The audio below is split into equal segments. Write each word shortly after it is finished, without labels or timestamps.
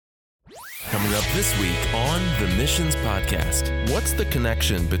coming up this week on the Missions Podcast. What's the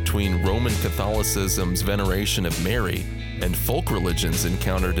connection between Roman Catholicism's veneration of Mary and folk religions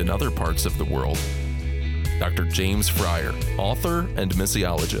encountered in other parts of the world? Dr. James Fryer, author and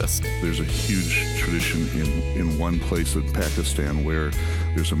missiologist. There's a huge tradition in one place in Pakistan where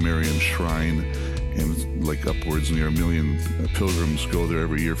there's a Marian shrine, and like upwards near 1 million pilgrims go there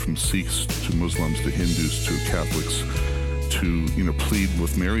every year, from Sikhs to Muslims to Hindus to Catholics, to plead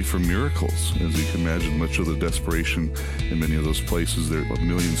with Mary for miracles. As you can imagine, much of the desperation in many of those places, they're 1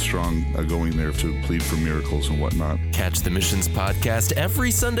 million strong, going there to plead for miracles and whatnot. Catch the Missions Podcast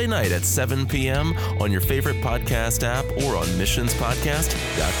every Sunday night at 7 p.m. on your favorite podcast app or on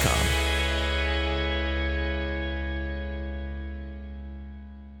missionspodcast.com.